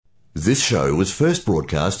This show was first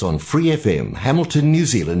broadcast on Free FM, Hamilton, New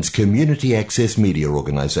Zealand's community access media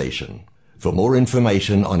organisation. For more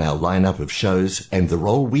information on our lineup of shows and the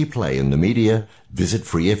role we play in the media, visit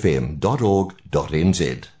freefm.org.nz.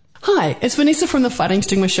 Hi, it's Vanessa from the Fighting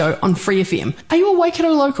Stigma Show on Free FM. Are you a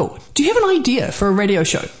Waikato local? Do you have an idea for a radio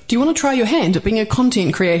show? Do you want to try your hand at being a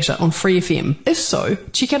content creator on Free FM? If so,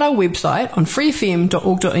 check out our website on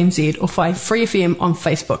freefm.org.nz or find Free FM on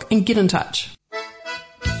Facebook and get in touch.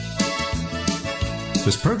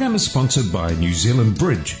 This program is sponsored by New Zealand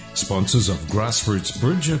Bridge, sponsors of grassroots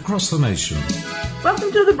bridge across the nation.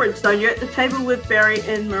 Welcome to the Bridge Zone. You're at the table with Barry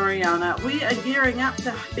and Mariana. We are gearing up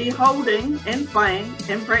to be holding and playing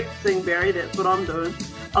and practicing, Barry, that's what I'm doing,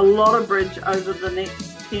 a lot of bridge over the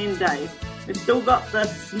next 10 days. We've still got the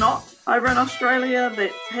snot over in Australia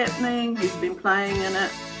that's happening. He's been playing in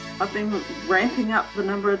it. I've been ramping up the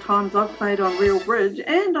number of times I've played on real bridge,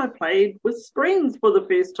 and I played with screens for the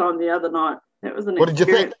first time the other night. That was an What did you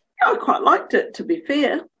think? I quite liked it, to be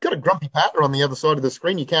fair. Got a grumpy partner on the other side of the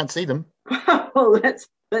screen. You can't see them. Well, that's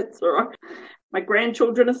all right. My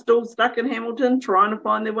grandchildren are still stuck in Hamilton trying to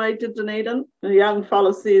find their way to Dunedin. The young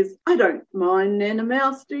fella says, I don't mind Nana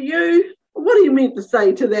Mouse, do you? What do you mean to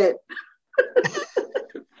say to that?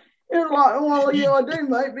 You're like, well, yeah, I do,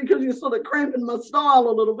 mate, because you're sort of cramping my style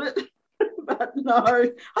a little bit. But no,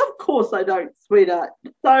 of course I don't, sweetheart.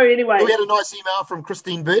 So anyway. We had a nice email from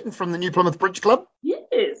Christine Burton from the New Plymouth Bridge Club.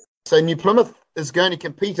 Yes. So New Plymouth is going to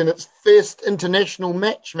compete in its first international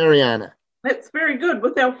match, Mariana. That's very good,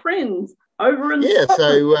 with our friends over in Yeah,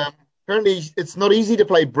 Scotland. so apparently it's not easy to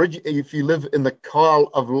play bridge if you live in the Kyle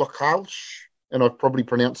of Lochalsh, and I've probably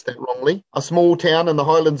pronounced that wrongly, a small town in the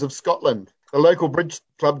Highlands of Scotland. The local bridge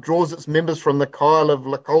club draws its members from the Kyle of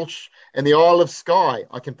Lochalsh and the Isle of Skye.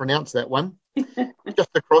 I can pronounce that one. Just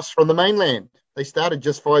across from the mainland. They started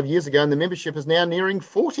just 5 years ago, and the membership is now nearing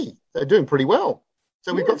 40. They're doing pretty well.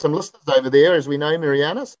 So we've got some listeners over there, as we know,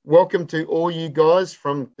 Mariana. Welcome to all you guys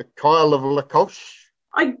from the Kyle of Lochalsh.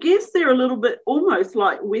 I guess they're a little bit almost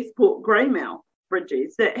like Westport Greymouth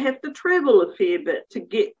bridges that have to travel a fair bit to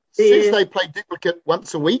get there. Says they play duplicate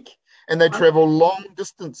once a week, and they travel long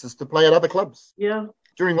distances to play at other clubs. Yeah.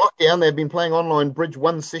 During lockdown, they've been playing online bridge,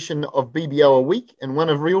 one session of BBO a week and one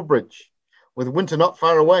of real bridge. With winter not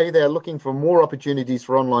far away, they are looking for more opportunities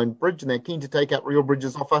for online bridge, and they're keen to take up Real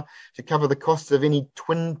Bridge's offer to cover the costs of any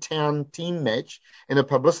Twin Town team match in a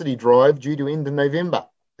publicity drive due to end in November.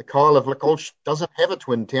 The Kyle of Lochalsh doesn't have a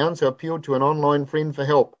Twin Town, so appealed to an online friend for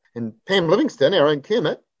help. And Pam Livingston, our own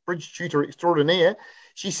Kermit, bridge tutor extraordinaire,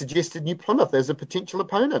 she suggested New Plymouth as a potential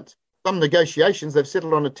opponent. Some negotiations, they've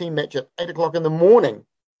settled on a team match at 8 o'clock in the morning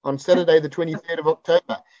on Saturday, the 23rd of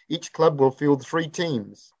October. Each club will field 3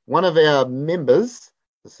 teams. One of our members,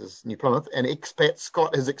 this is New Plymouth, an expat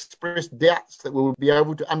Scot, has expressed doubts that we will be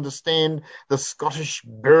able to understand the Scottish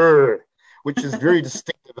brr, which is very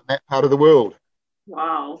distinctive in that part of the world.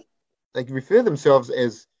 Wow. They refer themselves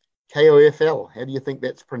as KOFL. How do you think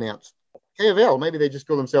that's pronounced? KOFL. Maybe they just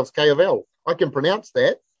call themselves KOFL. I can pronounce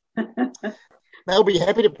that. They'll be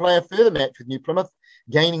happy to play a further match with New Plymouth,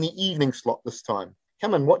 gaining the evening slot this time.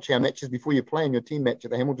 Come and watch our matches before you play in your team match at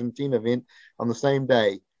the Hamilton team event on the same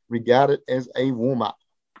day. Regard it as a warm-up.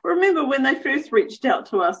 Remember when they first reached out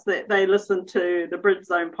to us that they listened to the Bridge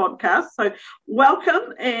Zone podcast. So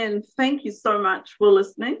welcome and thank you so much for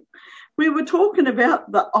listening. We were talking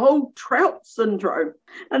about the old trout syndrome,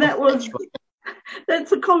 and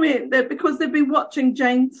that's a comment that because they've been watching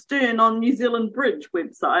Jane Stern on New Zealand Bridge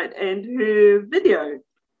website and her video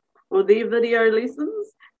or their video lessons.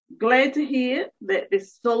 Glad to hear that they're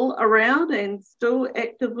still around and still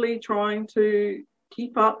actively trying to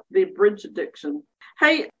keep up their bridge addiction.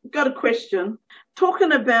 Hey, got a question.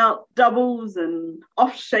 Talking about doubles and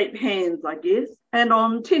off-shape hands, I guess, and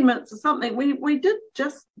on 10 minutes or something, we did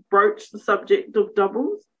just broach the subject of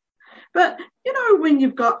doubles. But, you know, when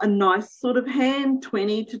you've got a nice sort of hand,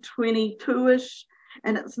 20 to 22-ish,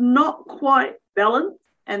 and it's not quite balanced,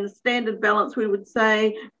 and the standard balance we would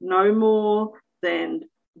say no more than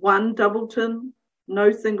 1 doubleton, no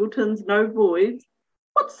singletons, no voids.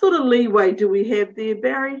 What sort of leeway do we have there,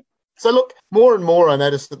 Barry? So look, more and more I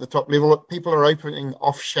noticed at the top level that people are opening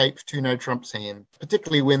off-shape 2-no trumps hand,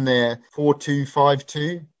 particularly when they're 4-2,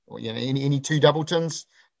 5-2, or any 2 doubletons.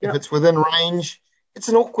 If it's within range, it's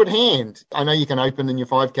an awkward hand. I know you can open in your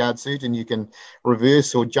 5-card suit and you can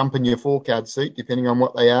reverse or jump in your 4-card suit, depending on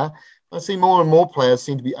what they are. I see more and more players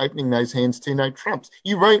seem to be opening those hands 2-no trumps.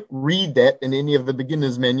 You won't read that in any of the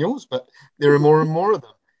beginner's manuals, but there are more and more of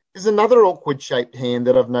them. There's another awkward-shaped hand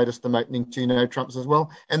that I've noticed them opening 2-no trumps as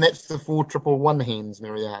well, and that's the 4-1-1 hands,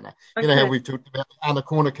 Mariana. Okay. You know how we've talked about the Ana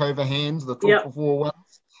Kournikova hands, the 4-4-1s?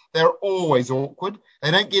 They're always awkward.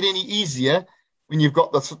 They don't get any easier when you've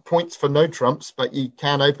got the points for no trumps, but you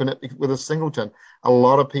can't open it with a singleton. A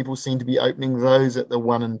lot of people seem to be opening those at the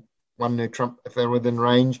one no trump if they're within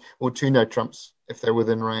range, or two no trumps if they're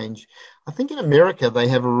within range. I think in America they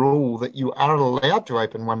have a rule that you are allowed to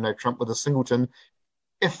open one no trump with a singleton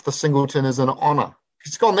if the singleton is an honor.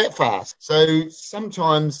 It's gone that fast. So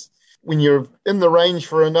sometimes when you're in the range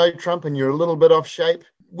for a no trump and you're a little bit off shape,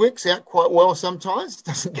 works out quite well sometimes. It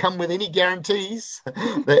doesn't come with any guarantees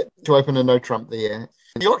that to open a no trump there.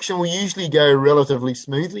 The auction will usually go relatively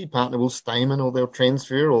smoothly. Partner will stamen or they'll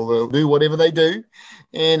transfer or they'll do whatever they do.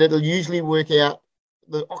 And it'll usually work out.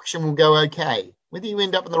 The auction will go okay. Whether you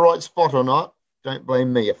end up in the right spot or not, don't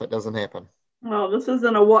blame me if it doesn't happen. Well, this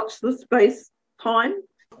isn't a watch this space time.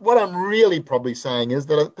 What I'm really probably saying is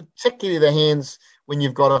that particularly the hands when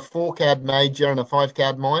you've got a 4-card major and a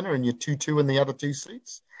 5-card minor and you're 2-2 in the other two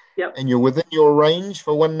suits, yep, and you're within your range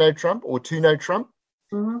for one no trump or two no trump,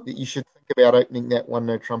 that you should think about opening that one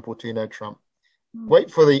no trump or two no trump. Wait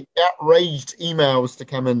for the outraged emails to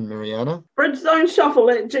come in, Mariana.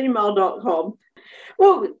 bridgezoneshuffle@gmail.com.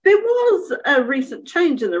 Well, there was a recent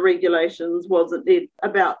change in the regulations, wasn't there,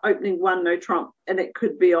 about opening one no trump and it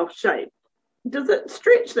could be off shape. Does it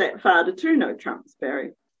stretch that far to two no trumps,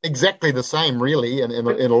 Barry? Exactly the same, really, in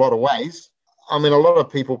a lot of ways. I mean, a lot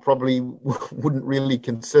of people probably wouldn't really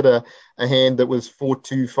consider a hand that was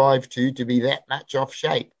 4-2, 5-2 to be that much off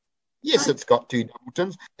shape. Yes, it's got two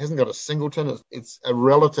doubletons. It hasn't got a singleton. It's a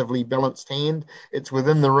relatively balanced hand. It's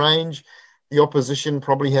within the range. The opposition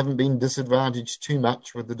probably haven't been disadvantaged too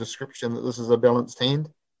much with the description that this is a balanced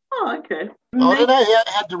hand. Oh, okay. I don't know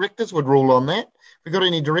how directors would rule on that. If we got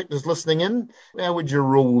any directors listening in, how would you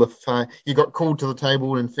rule if you got called to the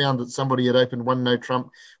table and found that somebody had opened one no trump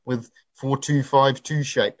with 4-2, 5-2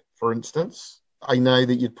 shape, for instance? I know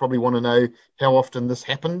that you'd probably want to know how often this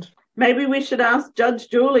happened. Maybe we should ask Judge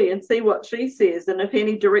Julie and see what she says. And if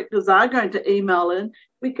any directors are going to email in,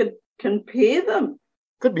 we could compare them.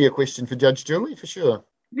 Could be a question for Judge Julie, for sure.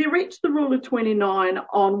 If you reach the rule of 29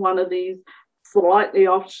 on one of these slightly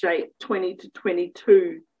off shape 20 to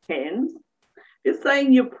 22 hands, you're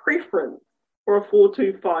saying your preference for a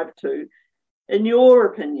 4-2, 5-2, in your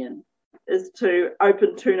opinion, is to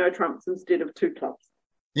open two no trumps instead of two clubs.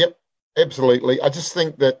 Yep, absolutely. I just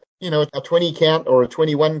think that, a 20 count or a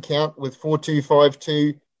 21 count with 4-2,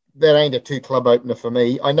 5-2, that ain't a two club opener for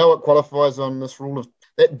me. I know it qualifies on this rule of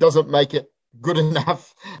that doesn't make it good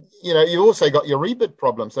enough. You've also got your rebid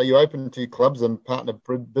problem. So you open two clubs and partner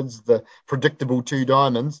bids the predictable two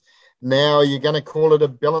diamonds. Now you're going to call it a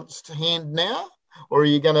balanced hand now, or are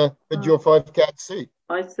you going to bid your 5-card suit?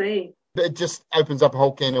 I see. It just opens up a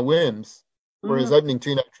whole can of worms. Whereas opening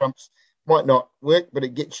two no trumps might not work, but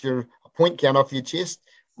it gets your point count off your chest,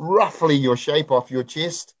 roughly your shape off your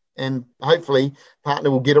chest, and hopefully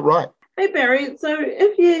partner will get it right. Hey Barry, so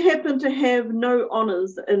if you happen to have no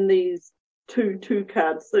honours in these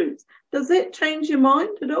two-card suits, does that change your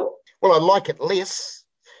mind at all? Well, I'd like it less.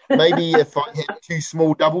 Maybe if I had two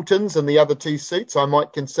small doubletons and the other two suits, I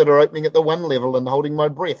might consider opening at the one level and holding my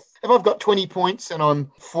breath. If I've got 20 points and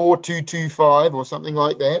I'm 4-2-2-5 or something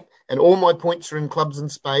like that, and all my points are in clubs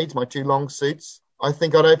and spades, my two long suits, I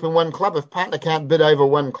think I'd open one club. If partner can't bid over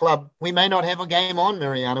one club, we may not have a game on,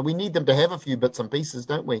 Mariana. We need them to have a few bits and pieces,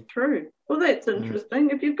 don't we? True. Well, that's interesting.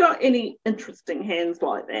 If you've got any interesting hands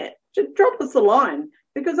like that, just drop us a line,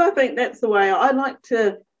 because I think that's the way I like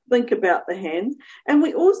to think about the hands. And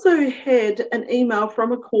we also had an email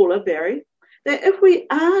from a caller, Barry, that if we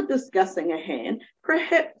are discussing a hand,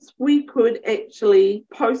 perhaps we could actually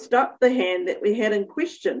post up the hand that we had in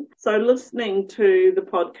question. So listening to the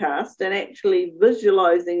podcast and actually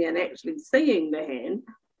visualizing and actually seeing the hand,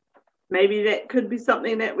 maybe that could be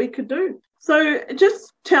something that we could do. So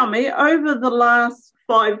just tell me, over the last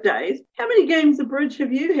 5 days, how many games of bridge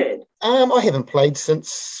have you had? I haven't played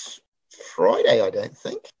since Friday, I don't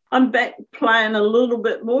think. I'm back playing a little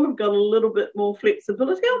bit more. I've got a little bit more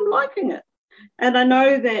flexibility. I'm liking it. And I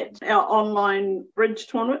know that our online bridge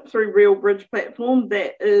tournament through Real Bridge platform,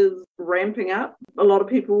 that is ramping up. A lot of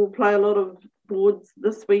people will play a lot of boards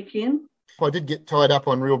this weekend. I did get tied up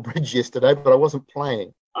on Real Bridge yesterday, but I wasn't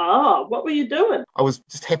playing. Oh, what were you doing? I was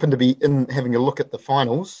just happened to be in having a look at the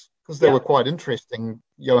finals, because they were quite interesting.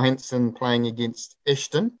 Johansson playing against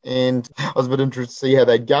Ashton, and I was a bit interested to see how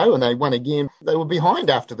they'd go, and they won again. They were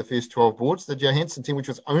behind after the first 12 boards. The Johansson team, which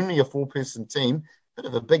was only a 4-person team, bit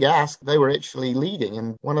of a big ask, they were actually leading.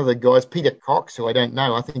 And one of the guys, Peter Cox, who I don't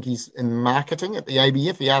know, I think he's in marketing at the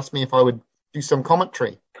ABF, he asked me if I would do some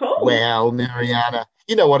commentary. Cool. Wow, Mariana.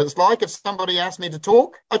 You know what it's like. If somebody asks me to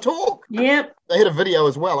talk, I talk. Yep. They had a video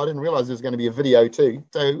as well. I didn't realize there was going to be a video too.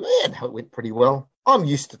 So, yeah, no, it went pretty well. I'm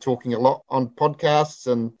used to talking a lot on podcasts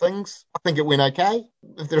and things. I think it went okay.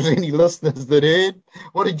 If there's any listeners that heard,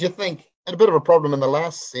 what did you think? I had a bit of a problem in the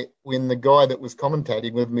last set when the guy that was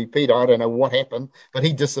commentating with me, Peter, I don't know what happened, but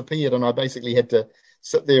he disappeared and I basically had to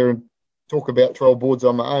sit there and talk about 12 boards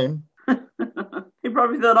on my own. He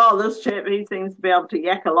probably thought, oh, this chap, he seems to be able to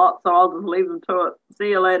yak a lot, so I'll just leave him to it. See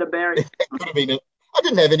you later, Barry. That could have been it. I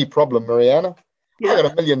didn't have any problem, Mariana. Yeah. I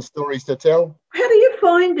got a million stories to tell. How do you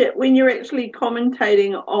find it when you're actually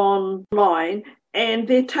commentating online and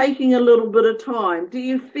they're taking a little bit of time? Do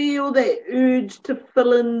you feel that urge to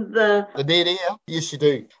fill in the dead air? Yes, you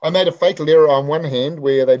do. I made a fatal error on one hand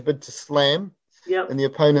where they bid to slam. Yep. And the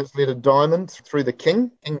opponents let a diamond through the king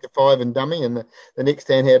to 5 and dummy, and the next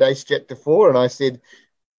hand had ace jack to 4, and I said,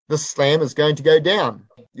 this slam is going to go down.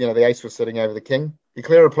 You know, the ace was sitting over the king. The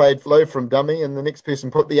clearer played low from dummy, and the next person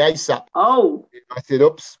put the ace up. Oh. I said,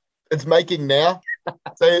 oops, it's making now.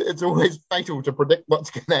 So it's always fatal to predict what's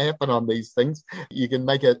going to happen on these things. You can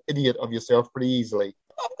make an idiot of yourself pretty easily.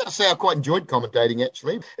 I've got to say I quite enjoyed commentating,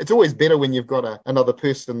 actually. It's always better when you've got another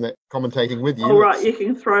person that's commentating with you. Oh, right, you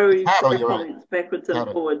can throw your comments own. Backwards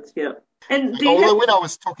and forwards, yeah. And when I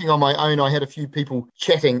was talking on my own, I had a few people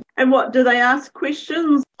chatting. And what, do they ask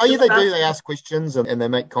questions? Oh, yeah, they do. They ask questions and they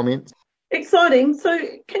make comments. Exciting. So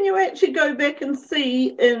can you actually go back and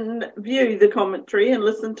see and view the commentary and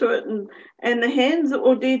listen to it and the hands,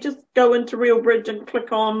 or do you just go into Real Bridge and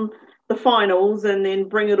click on the finals and then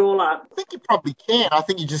bring it all up? I think you probably can. I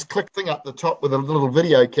think you just click thing up the top with a little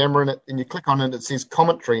video camera and you click on it and it says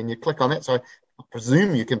commentary and you click on that. So I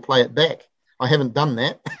presume you can play it back. I haven't done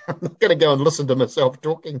that. I'm not going to go and listen to myself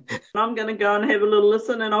talking. I'm going to go and have a little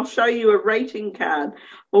listen and I'll show you a rating card.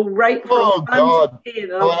 We'll rate from 1 God. to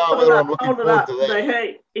 10. I'll hold it up. Say,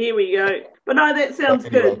 hey, here we go. But no, that sounds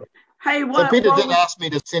good. Hey, so Peter did ask me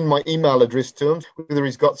to send my email address to him. Whether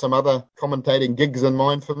he's got some other commentating gigs in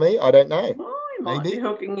mind for me, I don't know. Might be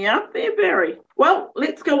hooking you up there, Barry. Well,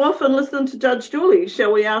 let's go off and listen to Judge Julie.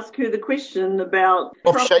 Shall we ask her the question about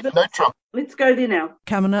Trump? No Trump. Let's go there now.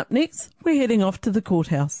 Coming up next, we're heading off to the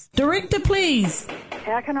courthouse. Director, please.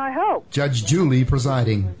 How can I help? Judge Julie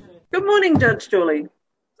presiding. Good morning, Judge Julie.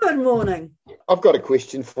 Good morning. I've got a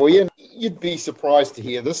question for you. You'd be surprised to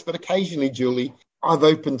hear this, but occasionally, Julie, I've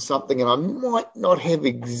opened something and I might not have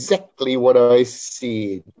exactly what I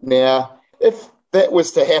said. Now, if that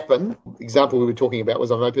was to happen, the example we were talking about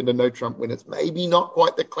was I've opened a no trump when it's maybe not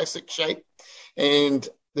quite the classic shape, and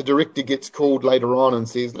the director gets called later on and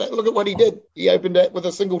says, look at what he did. He opened it with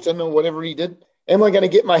a singleton or whatever he did. Am I going to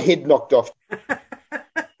get my head knocked off?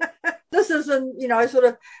 This isn't, sort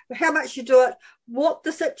of how much you do it, what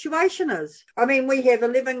the situation is. I mean, we have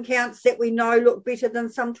 11 counts that we know look better than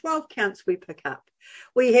some 12 counts we pick up.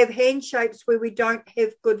 We have hand shapes where we don't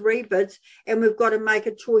have good rebids and we've got to make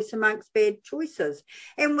a choice amongst bad choices.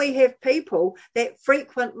 And we have people that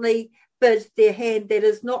frequently bid their hand that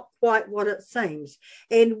is not quite what it seems.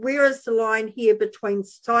 And where is the line here between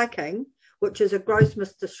striking, which is a gross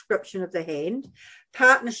misdescription of the hand,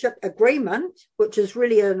 partnership agreement, which is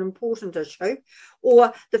really an important issue,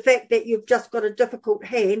 or the fact that you've just got a difficult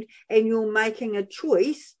hand and you're making a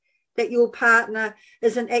choice that your partner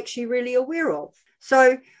isn't actually really aware of.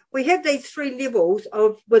 So we have these 3 levels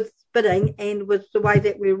with bidding and with the way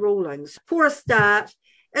that we're ruling. For a start,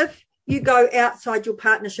 if you go outside your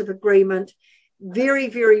partnership agreement, very,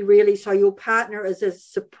 very rarely, so your partner is as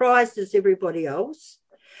surprised as everybody else,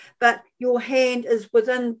 but your hand is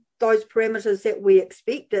within those parameters that we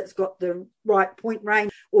expect. It's got the right point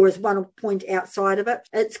range or is 1 point outside of it.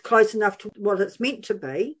 It's close enough to what it's meant to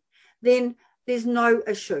be, then there's no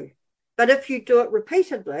issue. But if you do it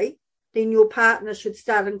repeatedly, then your partner should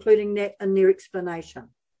start including that in their explanation.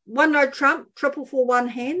 1 no trump, 441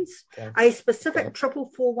 hands. Okay. A specific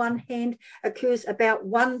 441 hand occurs about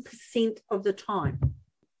 1% of the time.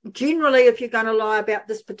 Generally, if you're going to lie about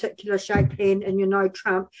this particular shaped hand and you no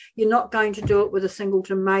trump, you're not going to do it with a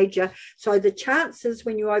singleton major. So the chances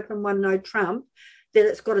when you open 1 no trump that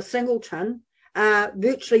it's got a singleton are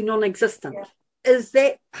virtually non-existent. Yeah. Is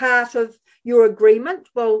that part of your agreement?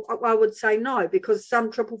 Well, I would say no, because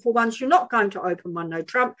some 441s you're not going to open 1 no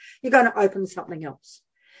trump, you're going to open something else.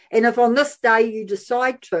 And if on this day you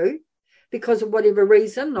decide to, because of whatever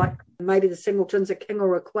reason, like maybe the singleton's a king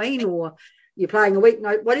or a queen, or you're playing a weak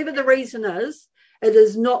note, whatever the reason is, it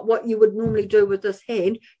is not what you would normally do with this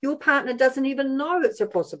hand. Your partner doesn't even know it's a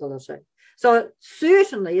possibility. So it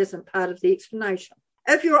certainly isn't part of the explanation.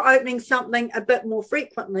 If you're opening something a bit more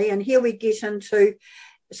frequently, and here we get into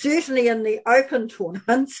certainly in the open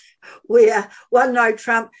tournaments where one no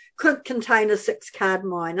trump could contain a 6-card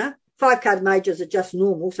minor. 5-card majors are just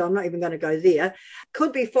normal, so I'm not even going to go there.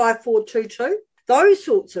 Could be 5-4-2-2. Those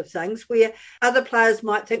sorts of things where other players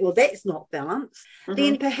might think, well, that's not balanced.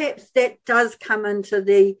 Then perhaps that does come into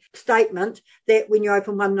the statement that when you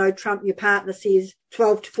open one no trump, your partner says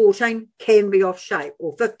 12-14 can be off shape,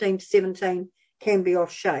 or 15-17 can be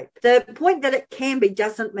off shape. The point that it can be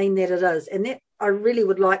doesn't mean that it is, and that I really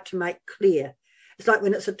would like to make clear. It's like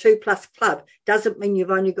when it's a 2+ club, doesn't mean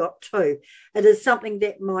you've only got 2. It is something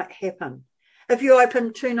that might happen. If you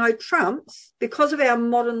open 2 no trumps, because of our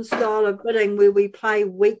modern style of bidding where we play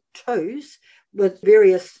weak 2s with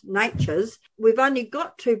various natures, we've only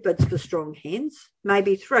got 2 bids for strong hands,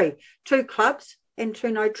 maybe 3, 2 clubs and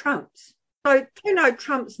 2 no trumps. So 2 no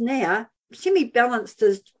trumps now, semi-balanced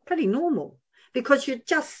is pretty normal because you're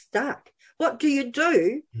just stuck. What do you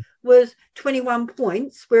do with 21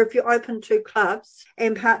 points where if you open 2 clubs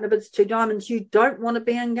and partner bids 2 diamonds, you don't want to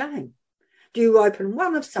be in game? Do you open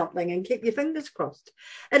one of something and keep your fingers crossed?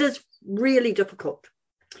 It is really difficult.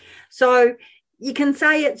 So you can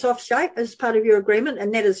say it's off shape as part of your agreement,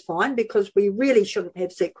 and that is fine because we really shouldn't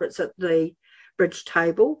have secrets at the bridge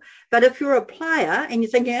table. But if you're a player and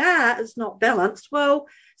you're thinking, it's not balanced, well,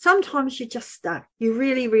 sometimes you're just stuck. You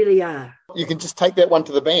really, really are. You can just take that one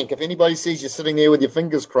to the bank. If anybody sees you sitting there with your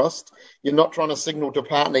fingers crossed, you're not trying to signal to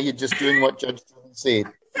partner, you're just doing what Judge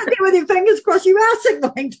said. Sitting with your fingers crossed, you are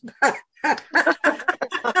signalling to partner. I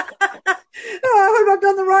hope I've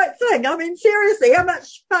done the right thing. I mean, seriously, how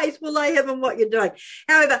much space will they have in what you're doing?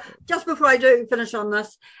 However, just before I do finish on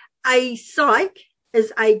this, a psych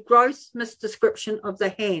is a gross misdescription of the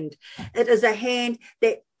hand. It is a hand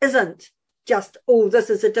that isn't just, this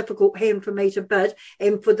is a difficult hand for me to bid,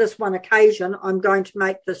 and for this one occasion, I'm going to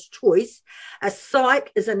make this choice. A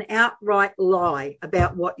psych is an outright lie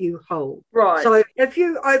about what you hold. Right. So if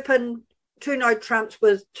you open 2 no trumps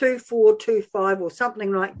with 2-4, 2-5 or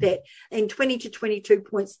something like that, and 20 to 22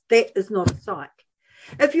 points, that is not a psych.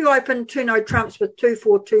 If you open 2 no trumps with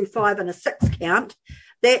 2-4, 2-5 and a 6 count,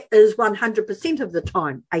 that is 100% of the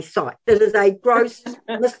time a psych. It is a gross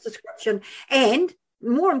misdescription. And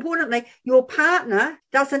more importantly, your partner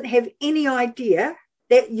doesn't have any idea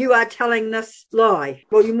that you are telling this lie.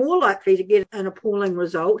 Well, you're more likely to get an appalling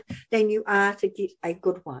result than you are to get a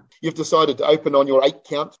good one. You've decided to open on your 8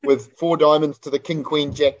 count with 4 diamonds to the king,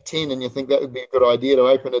 queen, jack, 10, and you think that would be a good idea to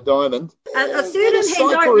open a diamond. A certain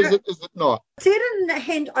hand opener, opener, is it not? Certain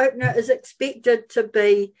hand opener is expected to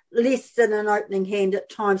be less than an opening hand at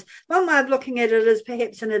times. One way of looking at it is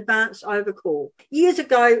perhaps an advanced overcall. Years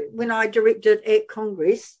ago, when I directed at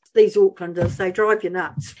Congress, these Aucklanders, they drive you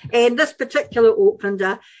nuts. And this particular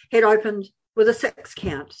Aucklander had opened with a 6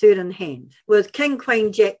 count, third in hand, with king,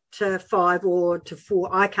 queen, jack to 5 or to 4.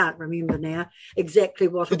 I can't remember now exactly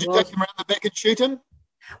what it was. Did you take him around the back and shoot him?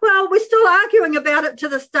 Well, we're still arguing about it to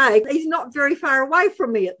this day. He's not very far away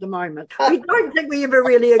from me at the moment. We don't think we ever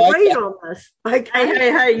really agreed on this. Okay.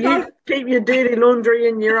 Hey, you keep your dirty laundry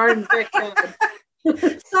in your own backyard.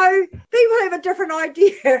 So people have a different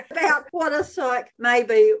idea about what a psych may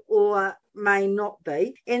be or may not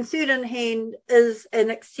be. And certain hand is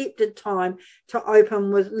an accepted time to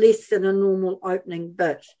open with less than a normal opening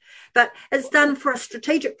bid. But it's done for a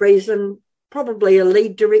strategic reason, probably a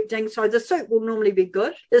lead directing. So the suit will normally be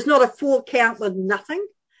good. It's not a 4 count with nothing.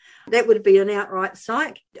 That would be an outright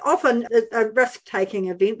psych. Often a risk-taking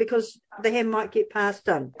event because the hand might get passed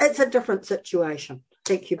in. It's a different situation.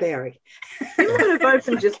 Thank you, Barry. You would have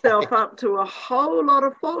opened yourself up to a whole lot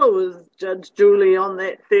of followers, Judge Julie, on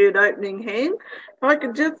that third opening hand. I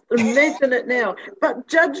could just imagine it now. But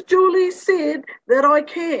Judge Julie said that I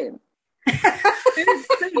can.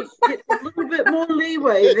 Get a little bit more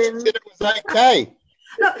leeway than... Said it was okay.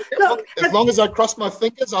 Look, as long as I cross my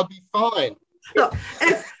fingers, I'll be fine. Look,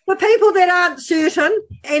 for people that aren't certain,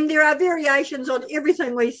 and there are variations on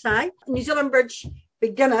everything we say, New Zealand Bridge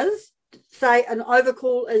beginners say an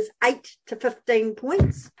overcall is 8 to 15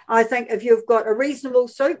 points. I think if you've got a reasonable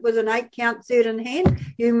suit with an 8 count third in hand,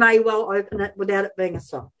 you may well open it without it being a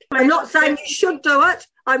psych. I'm not saying you should do it.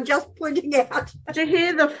 I'm just pointing out. Did you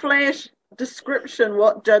hear the flash description,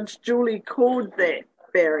 what Judge Julie called that,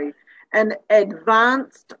 Barry? An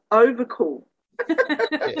advanced overcall.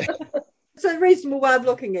 It's a reasonable way of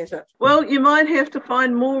looking at it. Well, you might have to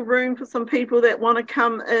find more room for some people that want to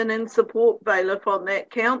come in and support Bailiff on that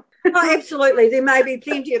count. Oh, absolutely. There may be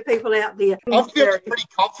plenty of people out there. I feel pretty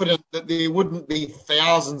confident that there wouldn't be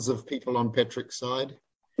thousands of people on Patrick's side.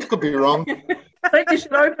 Could be wrong. I think you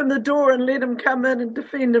should open the door and let him come in and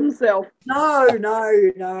defend himself. No.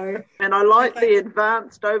 And I like the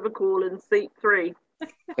advanced overcall in seat 3.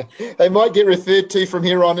 They might get referred to from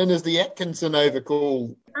here on in as the Atkinson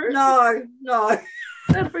overcall. No.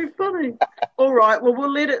 That'd be funny. All right, well,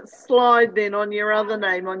 we'll let it slide then on your other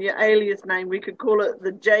name, on your alias name. We could call it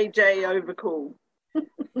the JJ Overcall.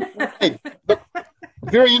 Hey, but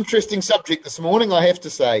very interesting subject this morning, I have to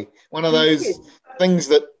say. One of those things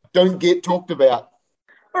that don't get talked about.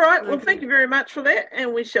 All right, well, thank you very much for that,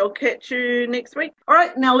 and we shall catch you next week. All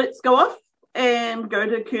right, now let's go off and go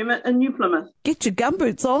to Kermit in New Plymouth. Get your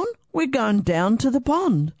gumboots on. We're going down to the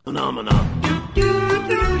pond. Phenomena.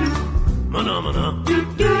 Phenomena.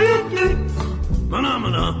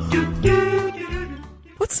 Phenomena.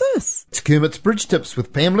 What's this? It's Kermit's Bridge Tips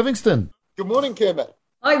with Pam Livingston. Good morning, Kermit.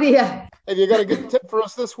 Hi there. Have you got a good tip for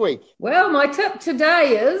us this week? Well, my tip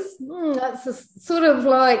today is, it's a sort of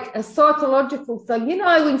like a psychological thing. You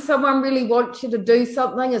know, when someone really wants you to do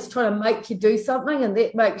something, is trying to make you do something, and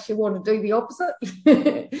that makes you want to do the opposite.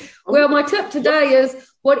 Well, my tip today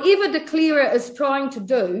is whatever declarer is trying to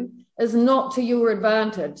do is not to your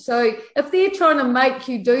advantage. So if they're trying to make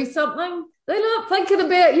you do something, they're not thinking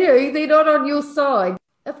about you. They're not on your side.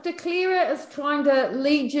 If declarer is trying to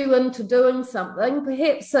lead you into doing something,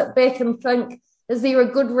 perhaps sit back and think, is there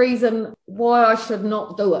a good reason why I should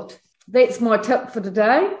not do it? That's my tip for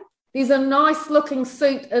today. There's a nice looking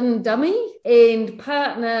suit in dummy and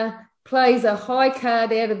partner plays a high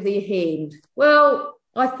card out of their hand. Well,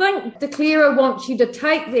 I think declarer wants you to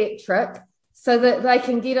take that trick so that they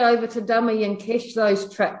can get over to dummy and cash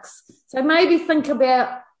those tricks. So maybe think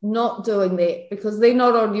about not doing that because they're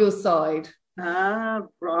not on your side. Ah,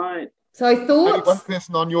 right. So thoughts? Only one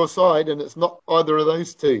person on your side, and it's not either of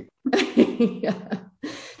those two. Yeah.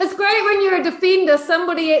 It's great when you're a defender,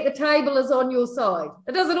 somebody at the table is on your side.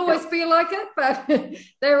 It doesn't always feel like it, but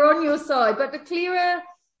they're on your side. But declarer,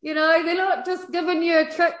 you know, they're not just giving you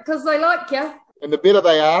a trick because they like you. And the better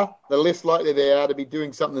they are, the less likely they are to be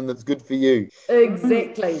doing something that's good for you.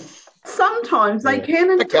 Exactly. Sometimes they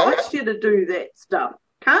can entice you to do that stuff,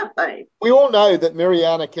 can't they? We all know that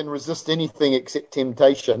Mariana can resist anything except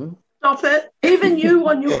temptation. Stop it. Even you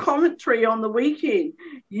on your commentary on the weekend,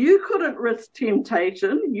 you couldn't risk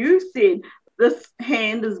temptation. You said this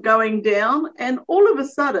hand is going down, and all of a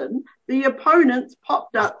sudden the opponents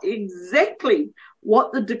popped up exactly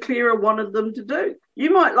what the declarer wanted them to do.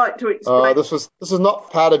 You might like to explain. This is not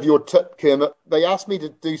part of your tip, Kermit. They asked me to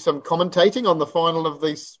do some commentating on the final of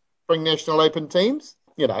these Spring National Open teams.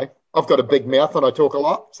 You know, I've got a big mouth and I talk a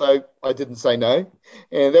lot, so I didn't say no.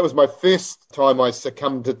 And that was my first time I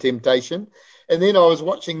succumbed to temptation. And then I was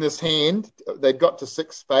watching this hand. They'd got to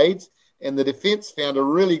 6 spades, and the defence found a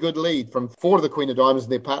really good lead from 4 to the Queen of Diamonds,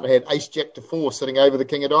 and their partner had Ace Jack to 4 sitting over the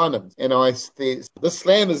King of Diamonds. And I said, this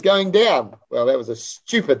slam is going down. Well, that was a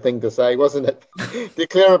stupid thing to say, wasn't it?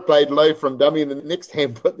 Declarer played low from dummy, and the next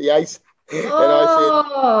hand put the ace. And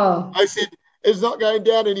I said, it's not going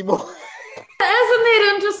down anymore. Isn't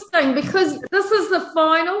that interesting? Because this is the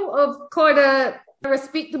final of quite a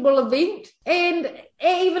respectable event, and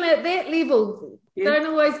even at that level, don't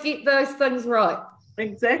always get those things right.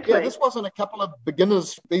 Exactly. Yeah, this wasn't a couple of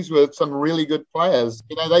beginners. These were some really good players.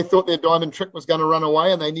 You know, they thought their diamond trick was going to run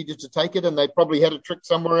away and they needed to take it, and they probably had a trick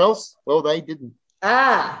somewhere else. Well, they didn't.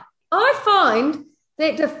 I find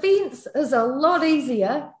that defence is a lot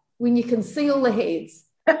easier when you can see all the heads.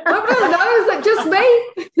 I don't know, is it just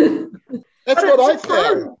me? That's what I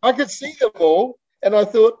found. I could see them all, and I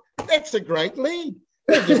thought, that's a great lead.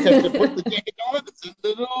 They just have to put the Jack of Diamonds in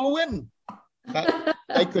and it'll win. But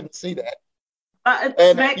they couldn't see that.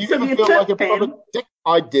 And you ever feel like a proper dick?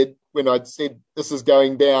 I did when I'd said, this is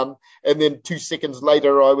going down, and then 2 seconds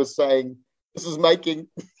later I was saying, this is making.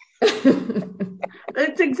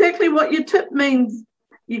 That's exactly what your tip means.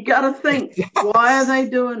 You got to think, why are they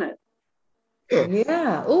doing it?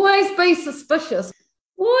 Yeah, always be suspicious.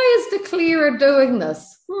 Why is declarer doing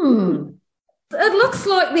this? It looks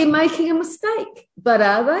like they're making a mistake, but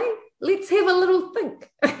are they? Let's have a little think.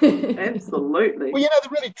 Absolutely. Well, you know, the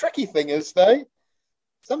really tricky thing is, though,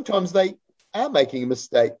 sometimes they are making a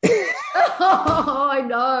mistake. Oh, I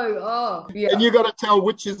know. Oh, yeah. And you got to tell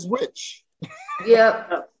which is which.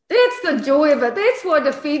 Yeah. That's the joy of it. That's why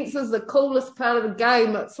defence is the coolest part of the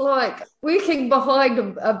game. It's like working behind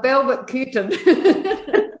a velvet curtain.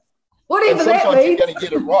 Whatever that means. Sometimes you're going to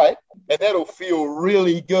get it right, and that'll feel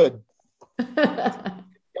really good.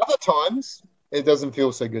 Other times, it doesn't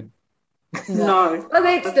feel so good. No. Well,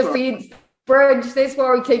 that's defence. Right. Bridge, that's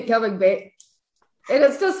why we keep coming back. And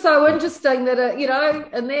it's just so interesting that, you know,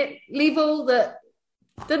 in that level that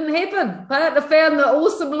didn't happen. Partner found the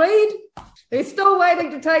awesome lead. They're still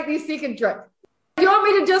waiting to take their second trick. You want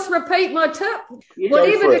me to just repeat my tip? Yeah,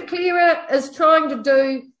 whatever declarer is trying to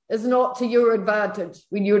do is not to your advantage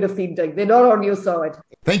when you're defending. They're not on your side.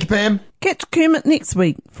 Thank you, Pam. Catch Kermit next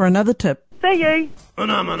week for another tip. See you.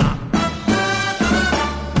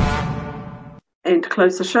 And to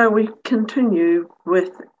close the show, we continue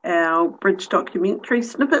with our Bridge documentary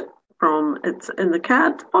snippet from It's in the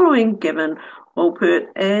Cards, following Gavin Walpert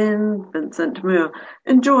and Vincent Moore.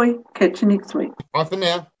 Enjoy. Catch you next week. Bye for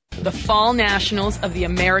now. The Fall Nationals of the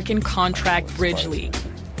American Contract Bridge League.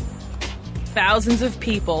 Thousands of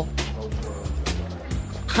people,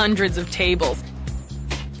 hundreds of tables,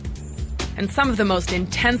 and some of the most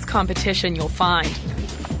intense competition you'll find.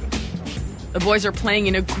 The boys are playing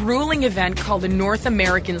in a grueling event called the North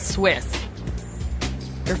American Swiss.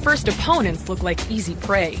 Their first opponents look like easy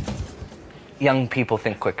prey. Young people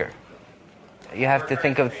think quicker. You have to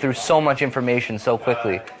think of through so much information so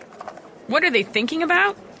quickly. What are they thinking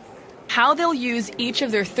about? How they'll use each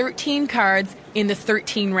of their 13 cards in the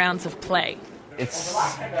 13 rounds of play. It's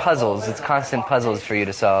puzzles. It's constant puzzles for you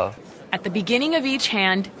to solve. At the beginning of each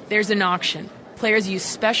hand, there's an auction. Players use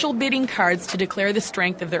special bidding cards to declare the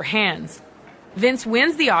strength of their hands. Vince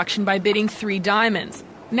wins the auction by bidding 3 diamonds.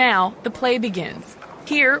 Now, the play begins.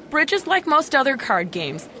 Here, bridge is like most other card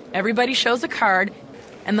games. Everybody shows a card,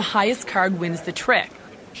 and the highest card wins the trick.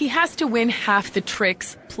 He has to win half the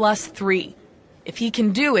tricks plus 3. If he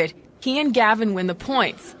can do it, he and Gavin win the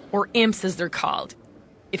points, or imps as they're called.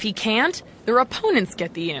 If he can't, their opponents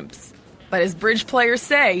get the imps. But as bridge players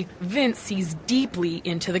say, Vince sees deeply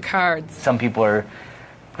into the cards. Some people are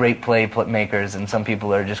great play makers, and some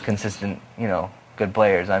people are just consistent, good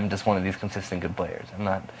players. I'm just one of these consistent good players.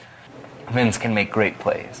 Vince can make great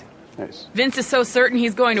plays. Nice. Vince is so certain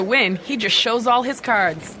he's going to win, he just shows all his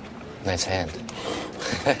cards. Nice hand.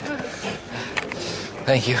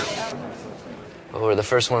 Thank you. Oh, the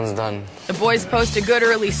first one's done. The boys post a good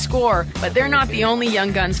early score, but they're not the only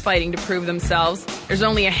young guns fighting to prove themselves. There's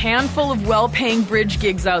only a handful of well-paying bridge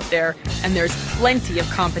gigs out there, and there's plenty of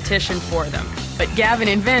competition for them. But Gavin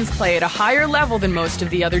and Vince play at a higher level than most of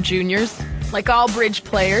the other juniors. Like all bridge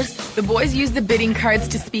players, the boys use the bidding cards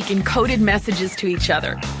to speak encoded messages to each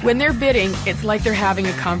other. When they're bidding, it's like they're having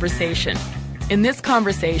a conversation. In this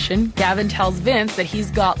conversation, Gavin tells Vince that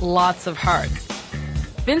he's got lots of hearts.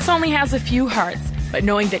 Vince only has a few hearts, but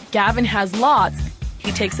knowing that Gavin has lots,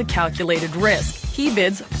 he takes a calculated risk. He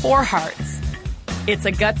bids 4 hearts. It's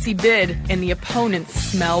a gutsy bid, and the opponents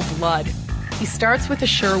smell blood. He starts with a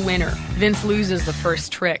sure winner. Vince loses the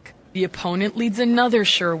first trick. The opponent leads another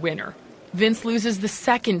sure winner. Vince loses the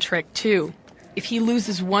second trick, too. If he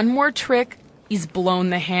loses one more trick, he's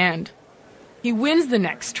blown the hand. He wins the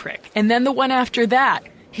next trick, and then the one after that.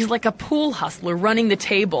 He's like a pool hustler running the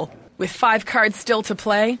table. With 5 cards still to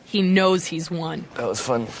play, he knows he's won. That was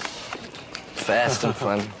fun. Fast and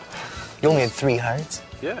fun. You only had 3 hearts?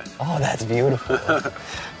 Yeah. Oh, that's beautiful.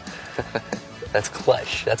 That's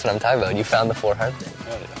clutch. That's what I'm talking about. You found the 4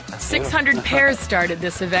 hearts. 600 pairs started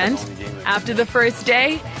this event. After the first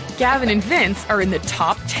day, Gavin and Vince are in the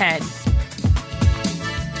top 10.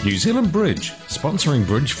 New Zealand Bridge, sponsoring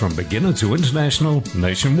bridge from beginner to international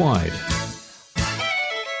nationwide.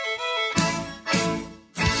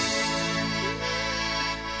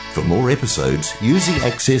 For more episodes, use the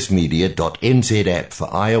accessmedia.nz app for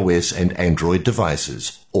iOS and Android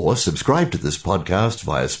devices, or subscribe to this podcast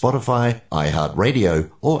via Spotify,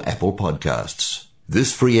 iHeartRadio, or Apple Podcasts.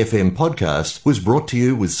 This Free FM podcast was brought to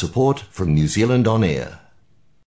you with support from New Zealand On Air.